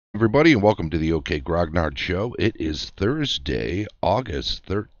Everybody, and welcome to the OK Grognard Show. It is Thursday, August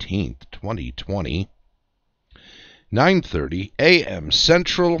 13th, 2020, 9:30 a.m.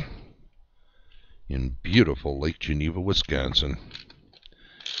 Central in beautiful Lake Geneva, Wisconsin.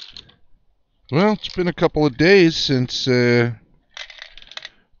 Well, it's been a couple of days since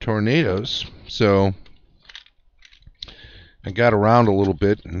tornadoes, so I got around a little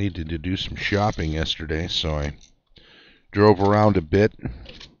bit. I needed to do some shopping yesterday, so I drove around a bit.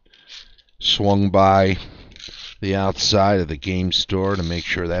 Swung by the outside of the game store to make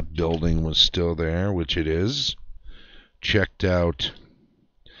sure that building was still there, which it is. Checked out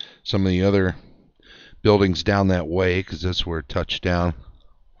some of the other buildings down that way, because that's where it touched down.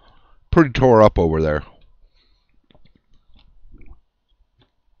 Pretty tore up over there.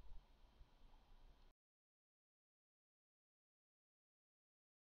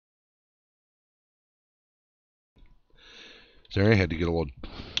 Sorry, I had to get a little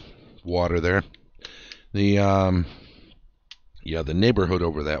water there. The neighborhood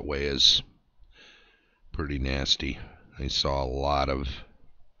over that way is pretty nasty. I saw a lot of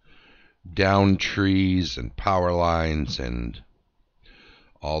down trees and power lines and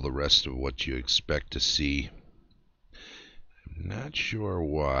all the rest of what you expect to see. I'm not sure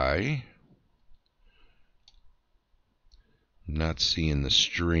why. I'm not seeing the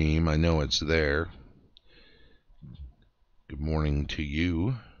stream. I know it's there. Good morning to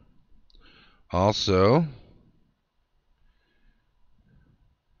you. Also,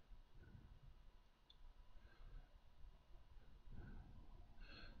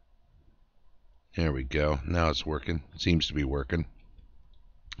 there we go. Now it's working. It seems to be working.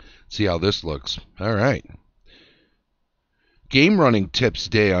 See how this looks. All right. Game running tips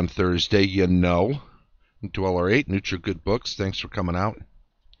day on Thursday, you know. Dweller 8, Neutral Good Books. Thanks for coming out.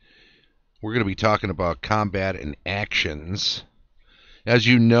 We're going to be talking about combat and actions. As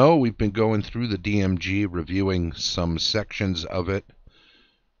you know, we've been going through the DMG, reviewing some sections of it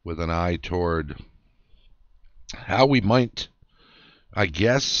with an eye toward how we might, I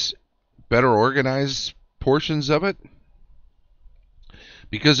guess, better organize portions of it.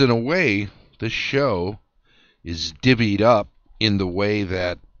 Because in a way, this show is divvied up in the way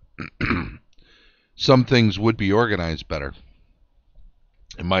that some things would be organized better,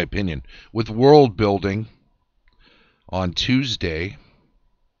 in my opinion. With world building on Tuesday,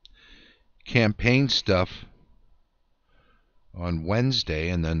 campaign stuff on Wednesday,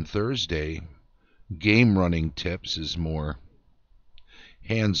 and then Thursday, game running tips is more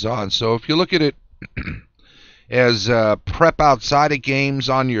hands-on. So if you look at it as prep outside of games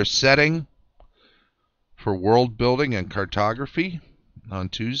on your setting for world building and cartography on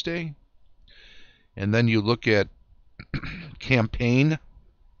Tuesday, and then you look at campaign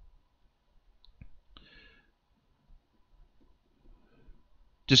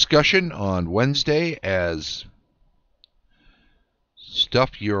discussion on Wednesday as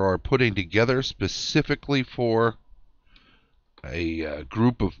stuff you are putting together specifically for a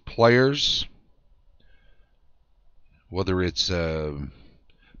group of players, whether it's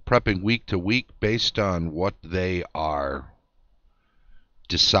prepping week to week based on what they are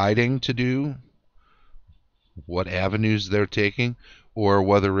deciding to do, what avenues they're taking, or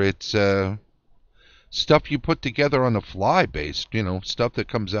whether it's stuff you put together on the fly based, stuff that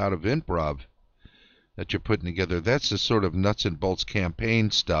comes out of improv that you're putting together. That's the sort of nuts and bolts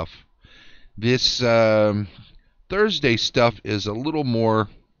campaign stuff. This Thursday stuff is a little more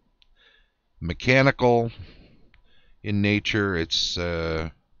mechanical in nature. It's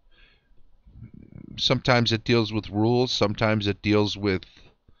sometimes it deals with rules, sometimes it deals with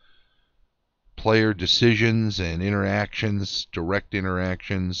player decisions and interactions, direct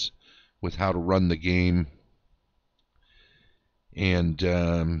interactions with how to run the game. And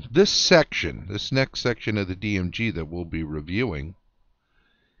this next section of the DMG that we'll be reviewing,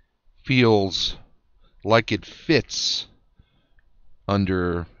 feels like it fits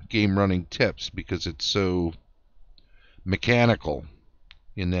under game running tips because it's so mechanical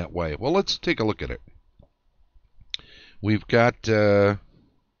in that way. Well, let's take a look at it. We've got let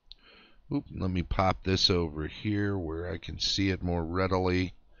me pop this over here where I can see it more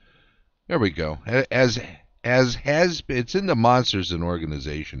readily. There we go. As has been, it's in the Monsters and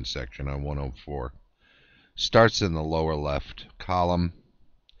Organization section on 104. Starts in the lower left column.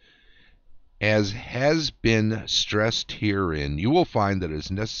 As has been stressed herein, you will find that it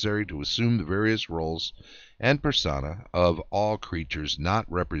is necessary to assume the various roles and persona of all creatures not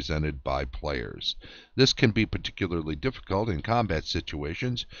represented by players. This can be particularly difficult in combat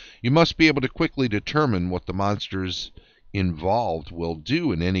situations. You must be able to quickly determine what the monsters involved will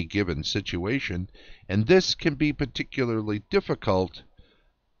do in any given situation, and this can be particularly difficult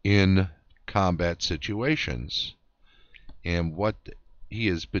in combat situations. And what he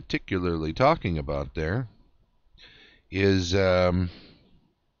is particularly talking about there is in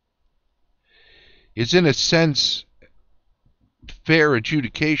a sense fair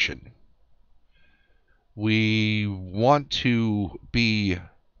adjudication. We want to be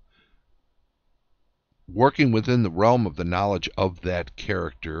working within the realm of the knowledge of that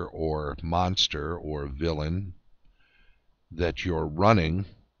character or monster or villain that you're running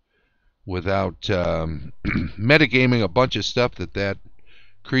without metagaming a bunch of stuff that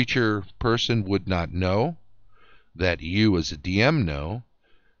creature person would not know, that you as a DM know,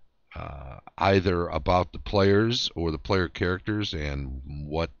 either about the players or the player characters and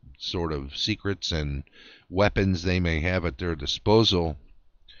what sort of secrets and weapons they may have at their disposal,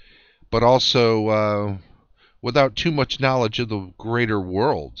 but also without too much knowledge of the greater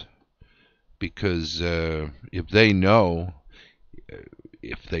world. Because if they know,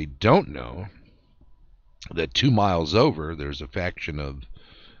 if they don't know, that 2 miles over there's a faction of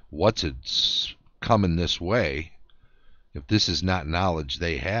what's it's coming this way, if this is not knowledge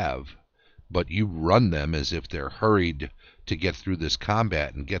they have, but you run them as if they're hurried to get through this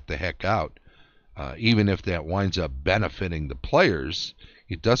combat and get the heck out, even if that winds up benefiting the players,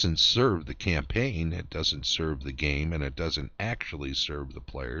 it doesn't serve the campaign, it doesn't serve the game, and it doesn't actually serve the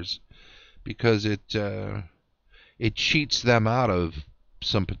players, because it cheats them out of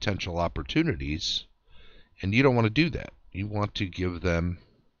some potential opportunities, and you don't want to do that. You want to give them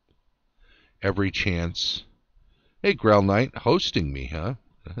every chance. Hey, Grail Knight, hosting me, huh?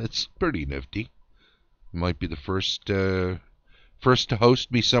 That's pretty nifty. You might be the first to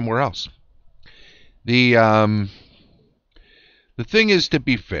host me somewhere else. The thing is to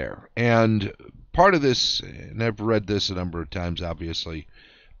be fair, and part of this, and I've read this a number of times, obviously,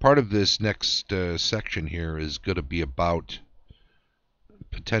 part of this next section here is going to be about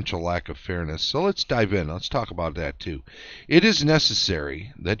potential lack of fairness. So let's dive in. Let's talk about that too. It is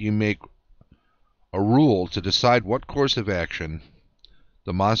necessary that you make a rule to decide what course of action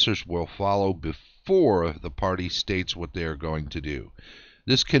the monsters will follow before the party states what they are going to do.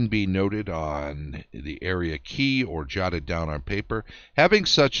 This can be noted on the area key or jotted down on paper. Having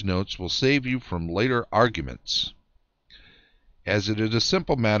such notes will save you from later arguments, as it is a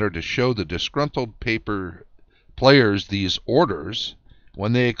simple matter to show the disgruntled players these orders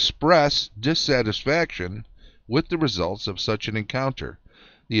when they express dissatisfaction with the results of such an encounter.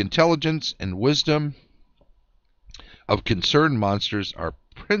 The intelligence and wisdom of concerned monsters are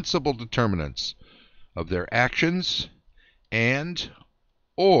principal determinants of their actions and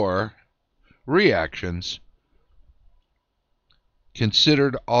or reactions,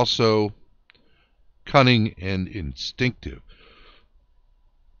 considered also cunning and instinctive.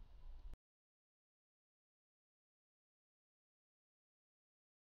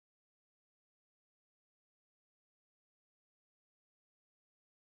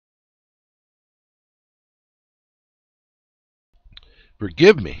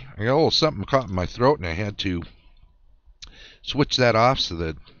 Forgive me, I got a little something caught in my throat and I had to switch that off so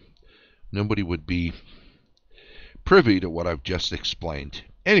that nobody would be privy to what I've just explained.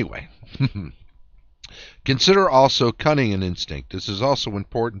 Anyway, consider also cunning and instinct. This is also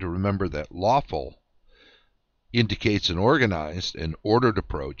important to remember that lawful indicates an organized and ordered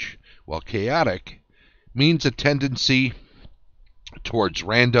approach, while chaotic means a tendency towards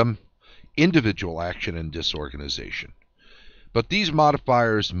random, individual action and disorganization. But these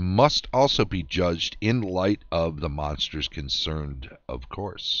modifiers must also be judged in light of the monsters concerned, of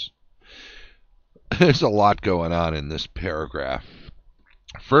course. There's a lot going on in this paragraph.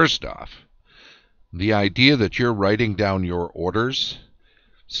 First off, the idea that you're writing down your orders.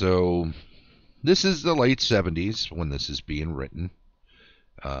 So this is the late 70s when this is being written,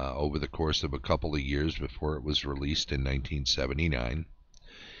 over the course of a couple of years before it was released in 1979.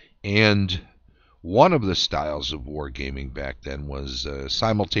 And one of the styles of wargaming back then was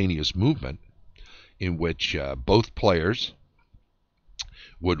simultaneous movement, in which both players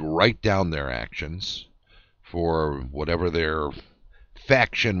would write down their actions for whatever their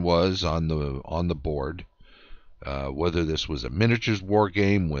faction was on the board, whether this was a miniatures war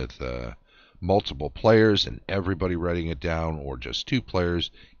game with multiple players and everybody writing it down, or just 2 players,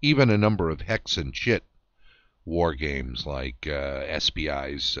 even a number of hex and shit war games like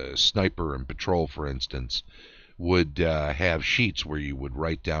SBI's Sniper and Patrol, for instance, would have sheets where you would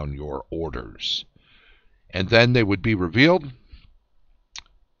write down your orders. And then they would be revealed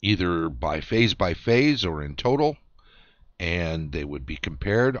either by phase or in total, and they would be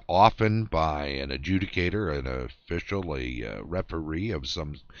compared often by an adjudicator, an official, a referee of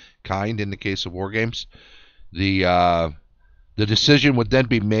some kind in the case of war games. The The decision would then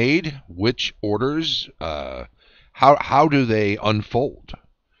be made. Which orders? How do they unfold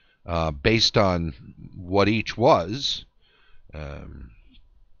based on what each was?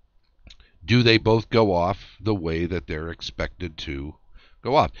 Do they both go off the way that they're expected to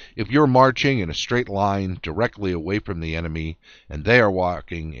go off? If you're marching in a straight line directly away from the enemy, and they are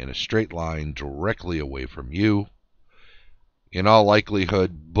walking in a straight line directly away from you, in all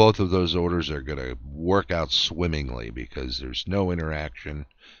likelihood, both of those orders are going to work out swimmingly because there's no interaction.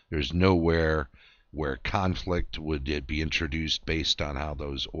 There's nowhere where conflict would be introduced based on how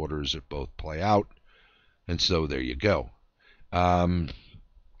those orders both play out. And so there you go.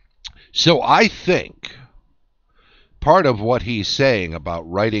 So I think part of what he's saying about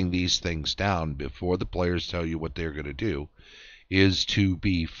writing these things down before the players tell you what they're going to do is to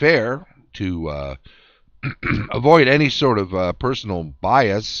be fair, to avoid any sort of personal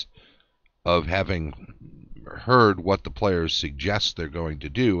bias of having heard what the players suggest they're going to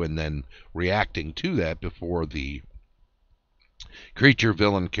do and then reacting to that before the creature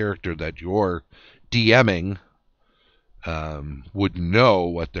villain character that you're DMing would know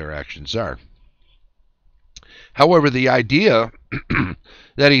what their actions are. However, the idea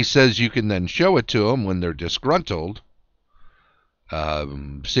that he says you can then show it to them when they're disgruntled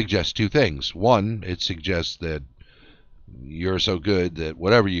suggests two things. One, it suggests that you're so good that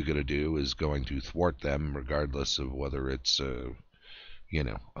whatever you're going to do is going to thwart them, regardless of whether it's a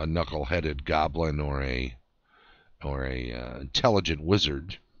knuckle-headed goblin or a intelligent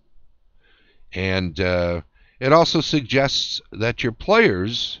wizard. And it also suggests that your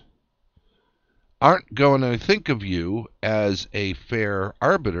players aren't going to think of you as a fair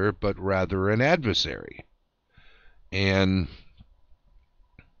arbiter, but rather an adversary. And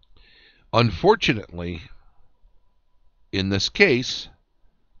unfortunately, in this case,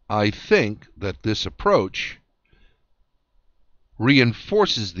 I think that this approach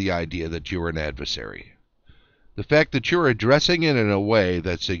reinforces the idea that you're an adversary. The fact that you're addressing it in a way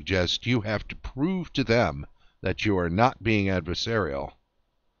that suggests you have to prove to them that you are not being adversarial,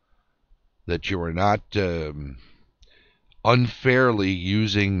 that you are not unfairly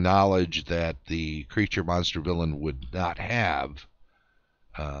using knowledge that the creature monster villain would not have.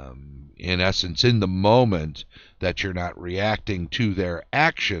 In essence, in the moment, that you're not reacting to their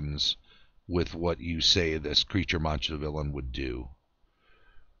actions with what you say this creature monster villain would do,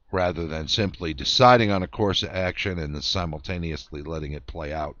 rather than simply deciding on a course of action and then simultaneously letting it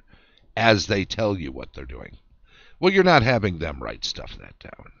play out as they tell you what they're doing. Well, you're not having them write stuff that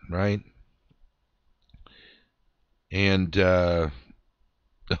down, right? And oh,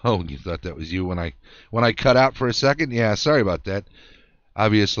 you thought that was you when I cut out for a second? Yeah, sorry about that.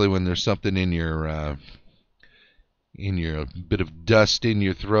 Obviously, when there's something in your bit of dust in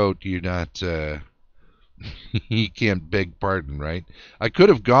your throat, you're not you can't beg pardon, right? I could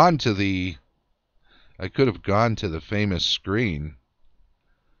have gone to the famous screen.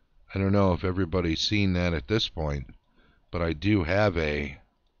 I don't know if everybody's seen that at this point, but I do have a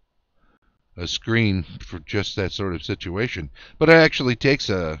screen for just that sort of situation. But it actually takes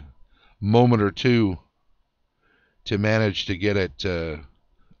a moment or two to manage to get it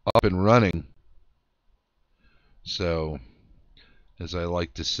up and running. So, as I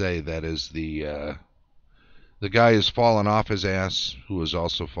like to say, that is the guy has fallen off his ass, who has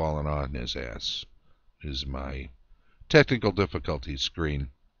also fallen on his ass, is my technical difficulty screen.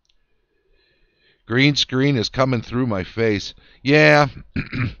 Green screen is coming through my face. Yeah,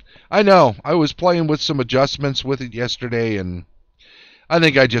 I know. I was playing with some adjustments with it yesterday, and I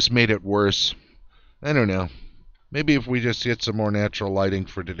think I just made it worse. I don't know. Maybe if we just get some more natural lighting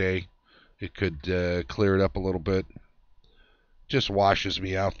for today, it could clear it up a little bit. Just washes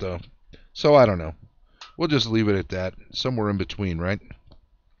me out, though. So I don't know. We'll just leave it at that. Somewhere in between, right?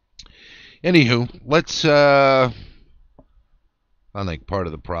 Anywho, let's... I think part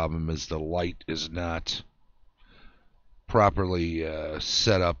of the problem is the light is not properly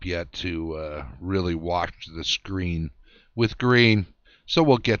set up yet to really wash the screen with green. So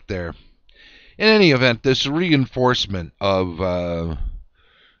we'll get there. In any event, this reinforcement of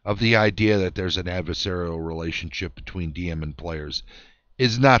the idea that there's an adversarial relationship between DM and players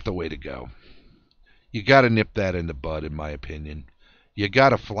is not the way to go. You got to nip that in the bud, in my opinion. You got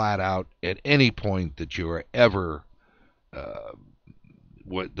to flat out, at any point that you are ever...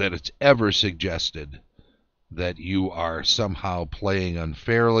 that it's ever suggested that you are somehow playing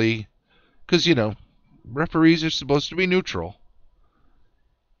unfairly, because, referees are supposed to be neutral.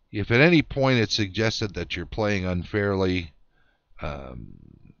 If at any point it's suggested that you're playing unfairly,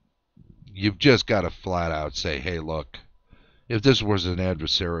 you've just got to flat out say, hey, look, if this was an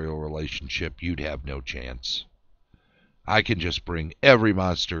adversarial relationship, you'd have no chance. I can just bring every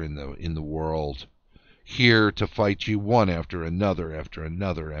monster in the world here to fight you one after another, after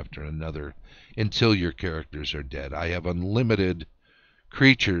another, after another, until your characters are dead. I have unlimited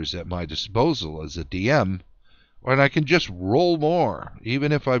creatures at my disposal as a DM, and I can just roll more,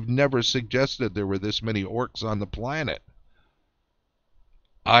 even if I've never suggested there were this many orcs on the planet.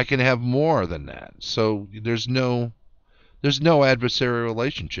 I can have more than that. So there's no adversarial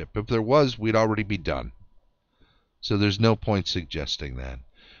relationship. If there was, we'd already be done. So there's no point suggesting that.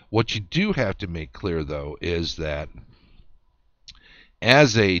 What you do have to make clear, though, is that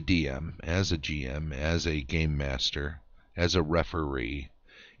as a DM, as a GM, as a game master, as a referee,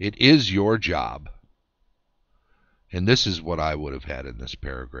 it is your job, and this is what I would have had in this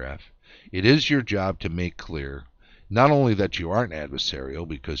paragraph, it is your job to make clear not only that you aren't adversarial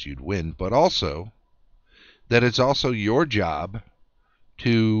because you'd win, but also that it's also your job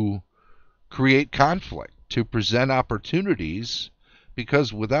to create conflict, to present opportunities,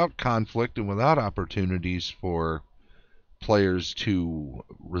 because without conflict and without opportunities for players to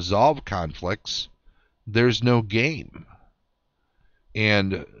resolve conflicts, there's no game.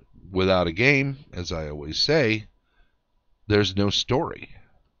 And without a game, as I always say, there's no story,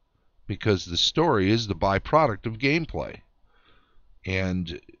 because the story is the byproduct of gameplay.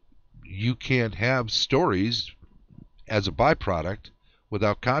 And you can't have stories as a byproduct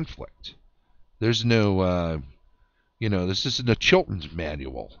without conflict. There's no, this isn't a Chilton's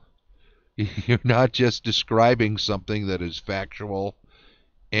manual. You're not just describing something that is factual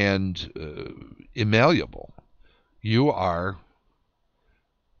and immalleable. You are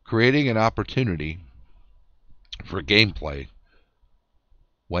creating an opportunity for gameplay,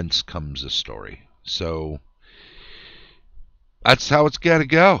 whence comes a story. So that's how it's got to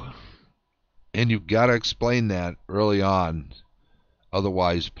go. And you've got to explain that early on.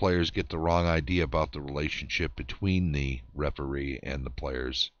 Otherwise, players get the wrong idea about the relationship between the referee and the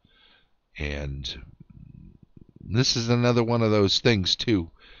players. And this is another one of those things,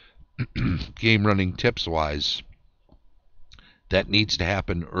 too, game running tips-wise, that needs to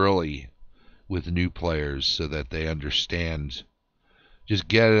happen early with new players so that they understand. Just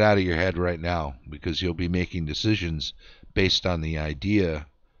get it out of your head right now, because you'll be making decisions based on the idea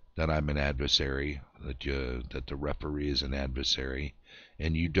that I'm an adversary, that the referee is an adversary,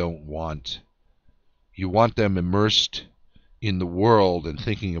 and you want them immersed in the world and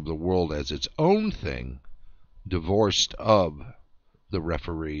thinking of the world as its own thing, divorced of the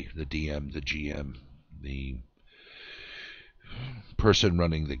referee, the DM, the GM, the person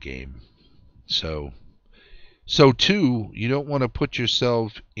running the game. So too, you don't want to put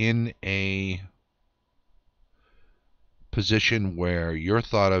yourself in a position where you're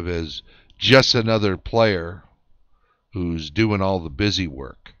thought of as just another player who's doing all the busy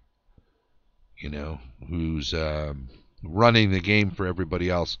work, who's running the game for everybody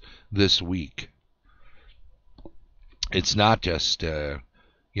else this week. It's not just,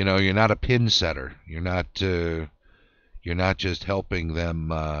 you're not a pin setter. You're not just helping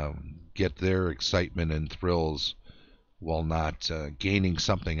them get their excitement and thrills while not gaining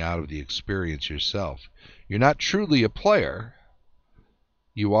something out of the experience yourself. You're not truly a player.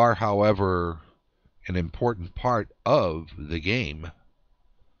 You are, however, an important part of the game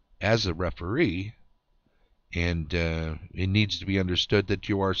as a referee, and it needs to be understood that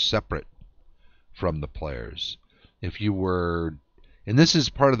you are separate from the players. If you were, and this is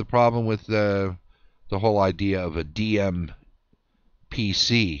part of the problem with the whole idea of a DM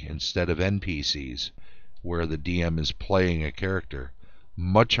PC instead of NPCs, where the DM is playing a character.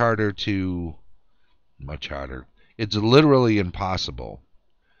 Much harder. It's literally impossible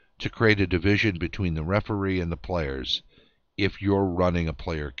to create a division between the referee and the players if you're running a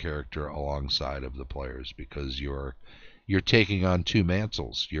player character alongside of the players, because you're taking on two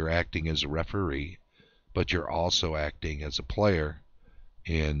mantles. You're acting as a referee, but you're also acting as a player,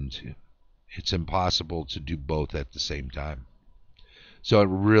 and it's impossible to do both at the same time. So it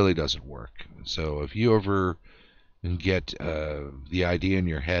really doesn't work. So if you ever get the idea in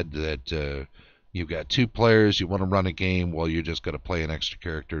your head that you've got two players, you want to run a game, well, you're just going to play an extra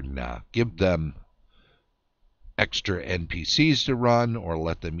character, nah. Give them extra NPCs to run, or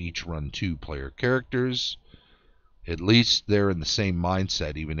let them each run two player characters. At least they're in the same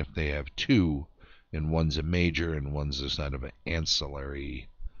mindset, even if they have two, and one's a major and one's a kind of an ancillary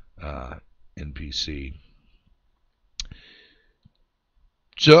NPC.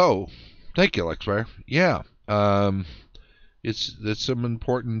 So, thank you, Lexfire. Yeah, it's some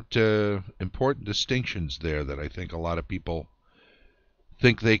important distinctions there that I think a lot of people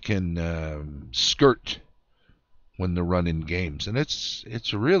think they can skirt when they're running games, and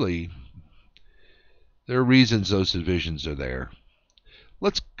it's really There are reasons those divisions are there.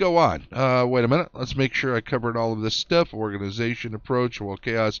 Let's go on. Wait a minute. Let's make sure I covered all of this stuff. Organization, approach, world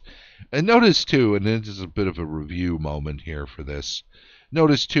chaos. And notice, too, and this is a bit of a review moment here for this.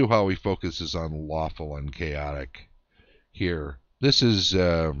 Notice, too, how he focuses on lawful and chaotic here. This is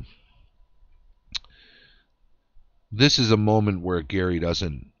a moment where Gary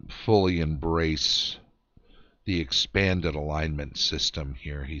doesn't fully embrace the expanded alignment system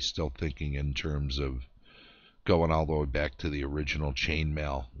here. He's still thinking in terms of going all the way back to the original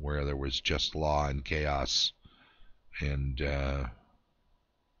chainmail where there was just law and chaos. And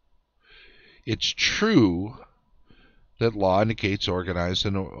it's true that law indicates organized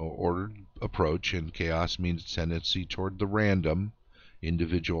and ordered approach, and chaos means tendency toward the random,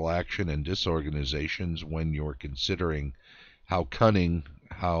 individual action and disorganizations when you're considering how cunning,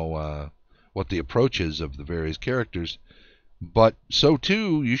 what the approach is of the various characters. But so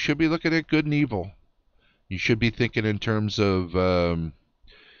too, you should be looking at good and evil. You should be thinking in terms of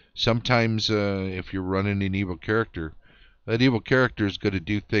sometimes if you're running an evil character, that evil character is going to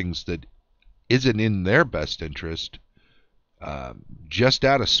do things that isn't in their best interest, just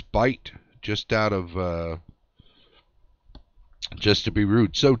out of spite, just to be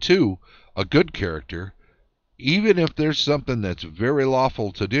rude. So too, a good character, even if there's something that's very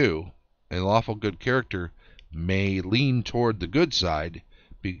lawful to do, a lawful good character may lean toward the good side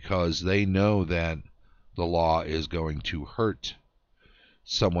because they know that the law is going to hurt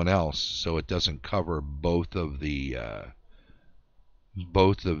someone else, so it doesn't cover both of the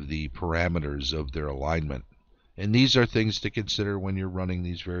parameters of their alignment. And these are things to consider when you're running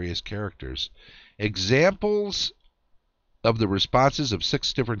these various characters. Examples of the responses of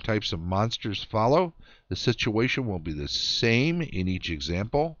 6 different types of monsters follow. The situation will be the same in each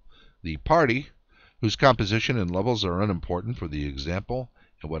example. The party, whose composition and levels are unimportant for the example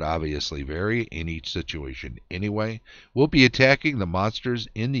and would obviously vary in each situation anyway, will be attacking the monsters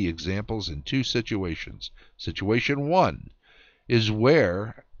in the examples in 2 situations. Situation 1 is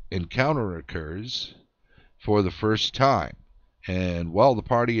where encounter occurs for the first time, and while the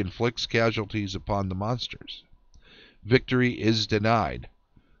party inflicts casualties upon the monsters, victory is denied.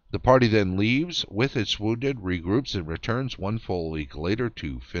 The party then leaves with its wounded, regroups, and returns 1 full week later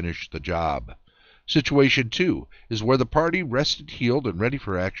to finish the job. Situation 2 is where the party, rested, healed, and ready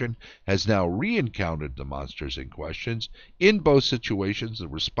for action, has now re-encountered the monsters in questions. In both situations, the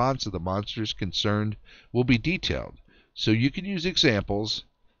response of the monsters concerned will be detailed, so you can use the examples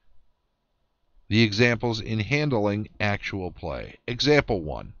in handling actual play. Example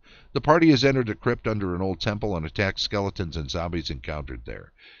 1. The party has entered a crypt under an old temple and attacked skeletons and zombies encountered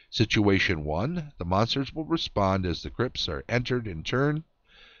there. Situation 1. The monsters will respond as the crypts are entered in turn.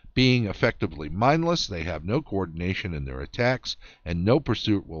 Being effectively mindless, they have no coordination in their attacks, and no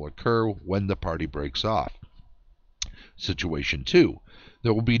pursuit will occur when the party breaks off. Situation 2.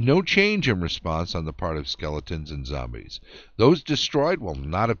 There will be no change in response on the part of skeletons and zombies. Those destroyed will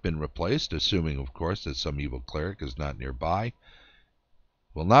not have been replaced, assuming, of course, that some evil cleric is not nearby.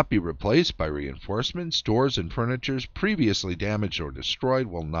 Will not be replaced by reinforcements. Stores and furniture previously damaged or destroyed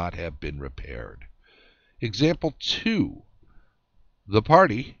will not have been repaired. Example 2. The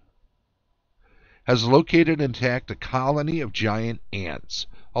party has located and attacked a colony of giant ants.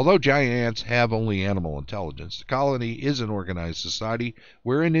 Although giant ants have only animal intelligence, the colony is an organized society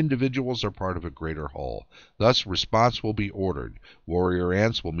wherein individuals are part of a greater whole. Thus, response will be ordered. Warrior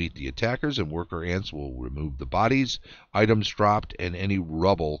ants will meet the attackers, and worker ants will remove the bodies, items dropped, and any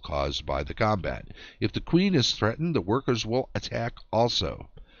rubble caused by the combat. If the queen is threatened, the workers will attack also.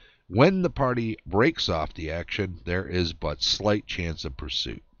 When the party breaks off the action, there is but slight chance of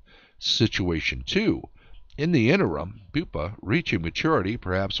pursuit. Situation 2. In the interim, pupa, reaching maturity,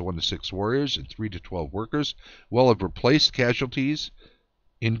 perhaps 1 to 6 warriors and 3 to 12 workers, will have replaced casualties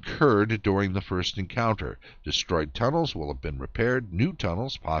incurred during the first encounter. Destroyed tunnels will have been repaired, new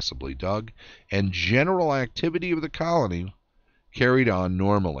tunnels possibly dug, and general activity of the colony carried on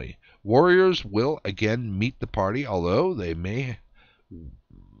normally. Warriors will again meet the party, although they may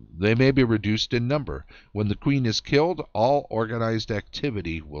be reduced in number. When the queen is killed, all organized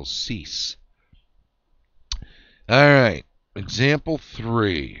activity will cease. All right, example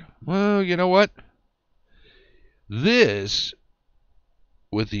 3. Well, you know what? This,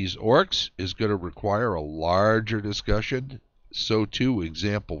 with these orcs, is going to require a larger discussion. So too,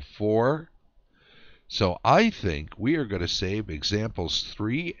 example 4. So I think we are going to save examples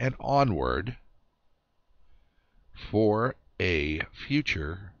 3 and onward for a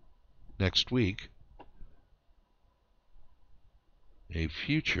future next week, a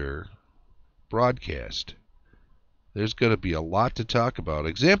future broadcast. There's going to be a lot to talk about.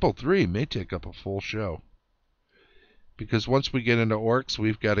 Example 3 may take up a full show. Because once we get into orcs,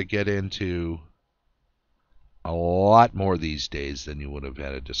 we've got to get into a lot more these days than you would have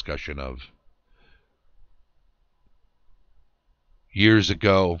had a discussion of years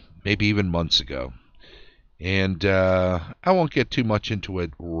ago, maybe even months ago. And I won't get too much into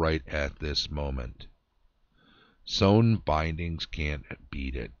it right at this moment. Sewn bindings can't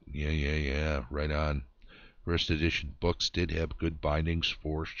beat it. Yeah, right on. First edition books did have good bindings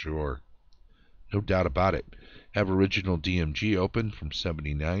for sure. No doubt about it. Have original DMG open from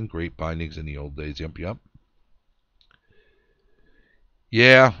 79. Great bindings in the old days. Yep.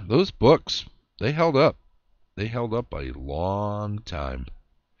 Yeah, those books, they held up. They held up a long time.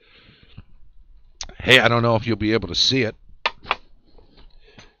 Hey, I don't know if you'll be able to see it.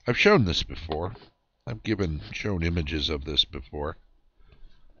 I've shown this before. I've shown images of this before.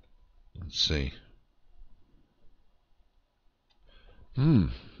 Let's see.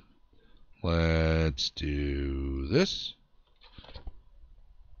 Let's do this.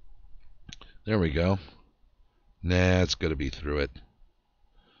 There we go. Nah, it's going to be through it.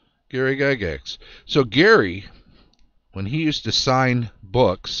 Gary Gygax. So Gary, when he used to sign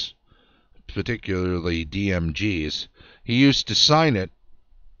books, particularly DMGs, he used to sign it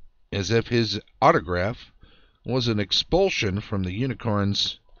as if his autograph was an expulsion from the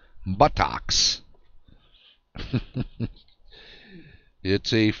unicorn's buttocks.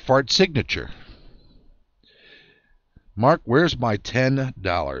 It's a fart signature. Mark, where's my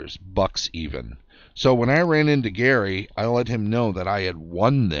 $10? Bucks even. So when I ran into Gary, I let him know that I had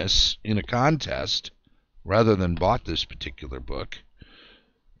won this in a contest rather than bought this particular book.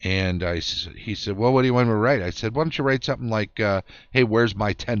 And he said, well, what do you want me to write? I said, why don't you write something like, hey, where's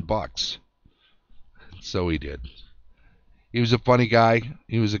my $10? So he did. He was a funny guy.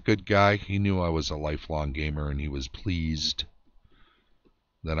 He was a good guy. He knew I was a lifelong gamer, and he was pleased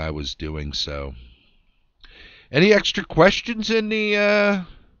that I was doing so. Any extra questions in the...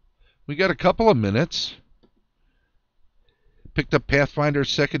 we got a couple of minutes. Picked up Pathfinder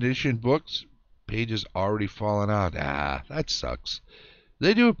 2nd edition books. Pages already fallen out. That sucks.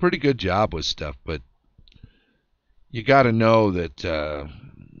 They do a pretty good job with stuff, but you got to know that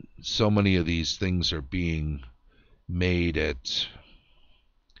so many of these things are being made at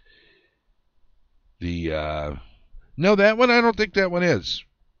the... no, that one, I don't think that one is.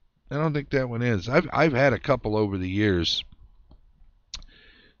 I've had a couple over the years.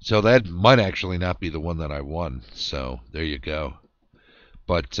 So that might actually not be the one that I won. So there you go.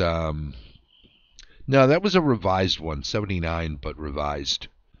 But no, that was a revised one, 79, but revised.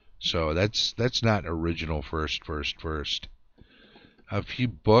 So that's not original first. A few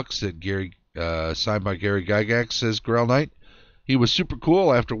books that Gary signed by Gary Gygax, says Grail Knight. He was super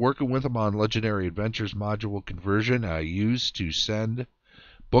cool. After working with him on Legendary Adventures module conversion, I used to send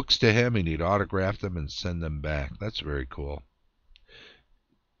books to him, and he'd autograph them and send them back. That's very cool.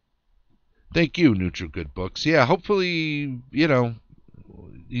 Thank you, Neutral Good Books. Yeah, hopefully,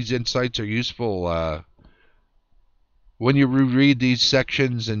 these insights are useful. When you reread these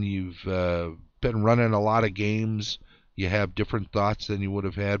sections and you've been running a lot of games, you have different thoughts than you would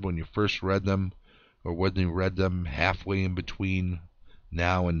have had when you first read them, or when you read them halfway in between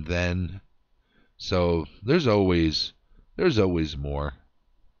now and then. So there's always more.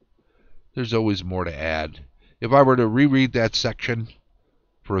 There's always more to add. If I were to reread that section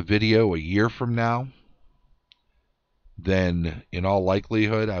for a video a year from now, then in all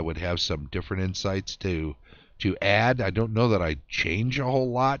likelihood I would have some different insights to add. I don't know that I'd change a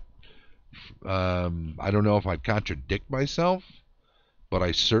whole lot. I don't know if I'd contradict myself, but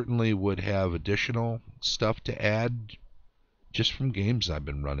I certainly would have additional stuff to add just from games I've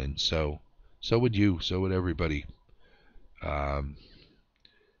been running. So would you. So would everybody.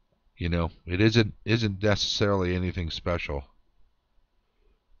 It isn't necessarily anything special.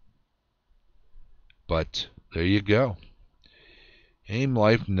 But there you go. Game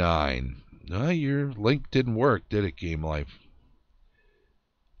Life 9. Your link didn't work, did it, Game Life?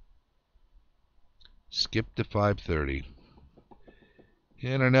 Skip to 5:30.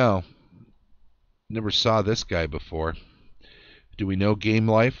 I don't know. Never saw this guy before. Do we know Game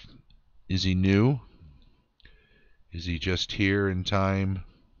Life? Is he new? Is he just here in time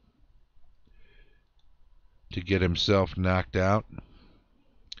to get himself knocked out?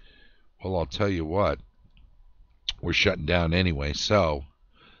 Well, I'll tell you what. We're shutting down anyway, so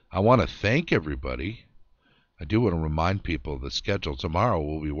I want to thank everybody. I do want to remind people of the schedule. Tomorrow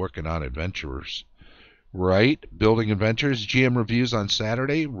we'll be working on Adventurers. Right? Building Adventures, GM Reviews on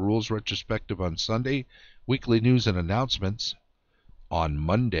Saturday, Rules Retrospective on Sunday, Weekly News and Announcements on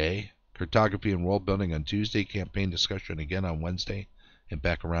Monday, cartography and world building on Tuesday, campaign discussion again on Wednesday, and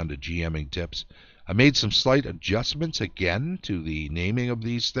back around to GMing tips. I made some slight adjustments again to the naming of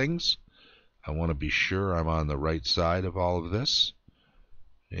these things. I want to be sure I'm on the right side of all of this.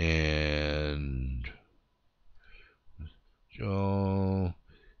 And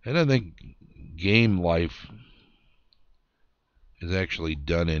I don't think Game Life has actually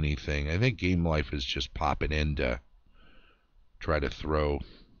done anything. I think Game Life is just popping in to try to throw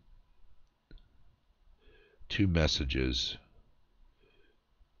 2 messages.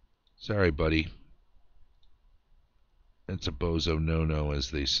 Sorry, buddy. It's a bozo no-no, as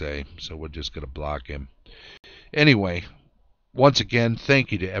they say, so we're just going to block him. Anyway, once again,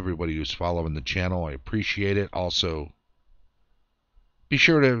 thank you to everybody who's following the channel. I appreciate it. Also, be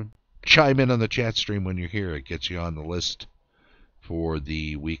sure to chime in on the chat stream when you're here. It gets you on the list for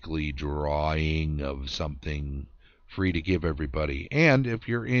the weekly drawing of something free to give everybody. And if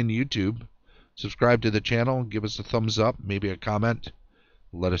you're in YouTube, subscribe to the channel, give us a thumbs up, maybe a comment.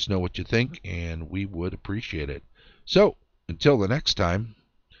 Let us know what you think, and we would appreciate it. So, until the next time,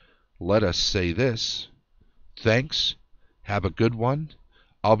 let us say this. Thanks. Have a good one.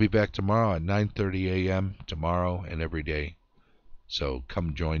 I'll be back tomorrow at 9:30 a.m. tomorrow and every day. So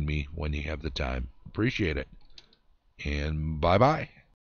come join me when you have the time. Appreciate it. And bye-bye.